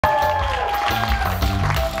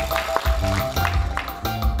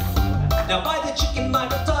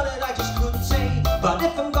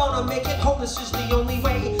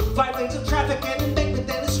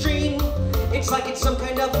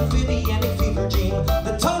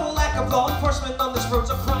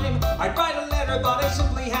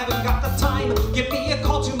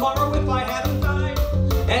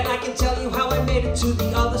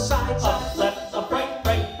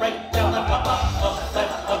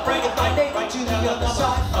other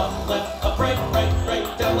side. Up, left, up, right,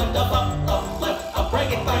 down, left, up, left, up, right,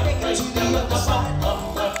 to the other side.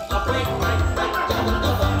 Up, left, up, right, down,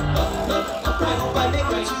 left, up, right, by make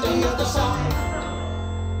right to the other side.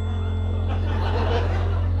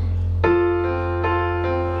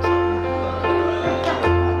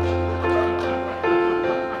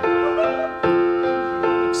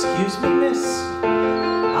 Excuse me, miss,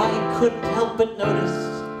 I couldn't help but notice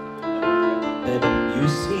that you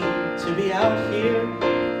seem to be out here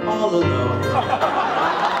all alone.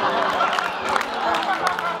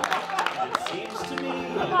 It seems to me,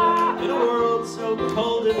 in a world so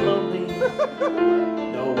cold and lonely,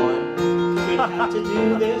 no one should have to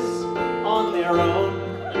do this on their own.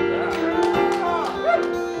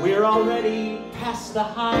 We're already past the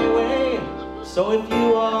highway, so if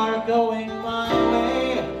you are going my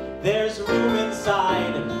way, there's room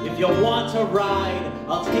inside. If you want to ride,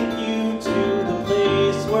 I'll take you to the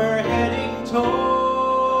place we're heading toward.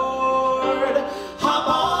 Hop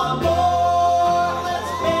on board,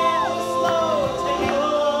 let's pedal slow, take it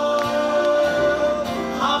low.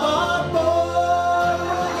 Hop on board,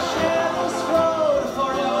 we'll share this road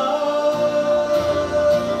forever.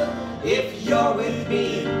 If you're with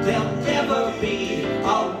me, there'll never be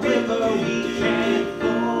a river we can't go.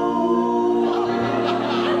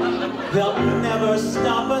 They'll never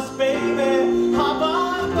stop us, baby. Hop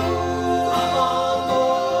on board, hop on board.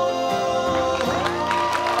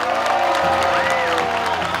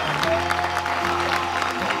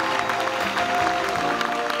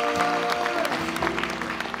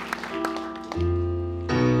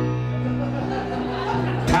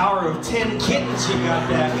 Power of 10 kittens you got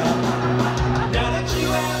back up. Now that you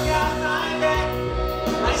have got my back,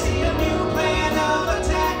 I see a new plan of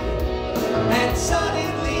attack. And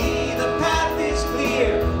suddenly the path is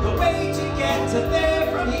clear, the way to get to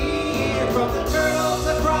there from here. From the turtles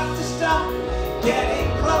that rock to stop, getting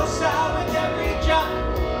closer with every jump.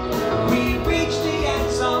 We reach the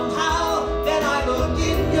end somehow, then I look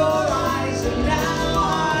in your eyes and now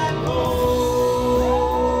I'm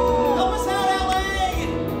home. Help us out, LA!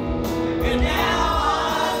 And now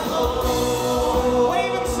I'm home.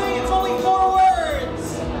 Wave and sing, it's only 4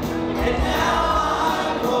 words. And now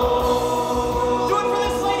I'm home. Do it for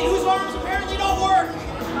this lady whose arms apparently don't work.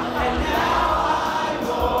 And now I'm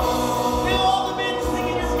home. Now all the men sing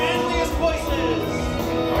in your manliest voices.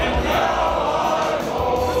 And now I'm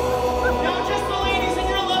home. Now just the ladies in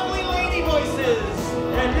your lovely lady voices.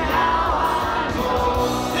 And now I'm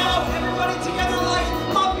home. Now everybody together like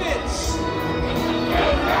Muppets.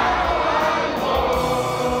 And now I'm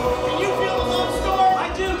home. Can you feel the love storm? I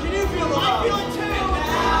do. Can you feel the love? I feel it too. And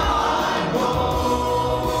now I'm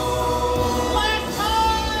home. Last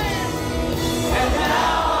time. And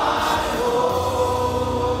now I'm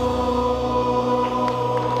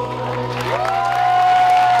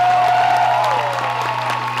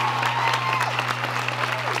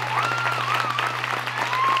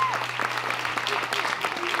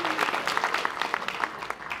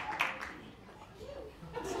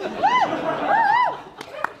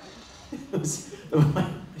My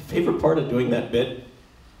favorite part of doing that bit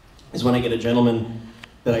is when I get a gentleman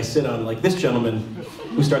that I sit on, like this gentleman,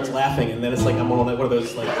 who starts laughing, and then it's like I'm on one of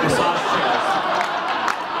those like massage chairs.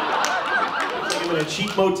 It's like I'm in a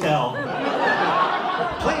cheap motel.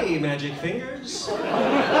 Play, magic fingers.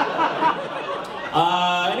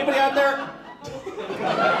 Anybody out there?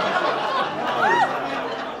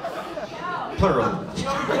 Plural.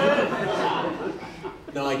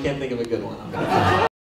 No, I can't think of a good one.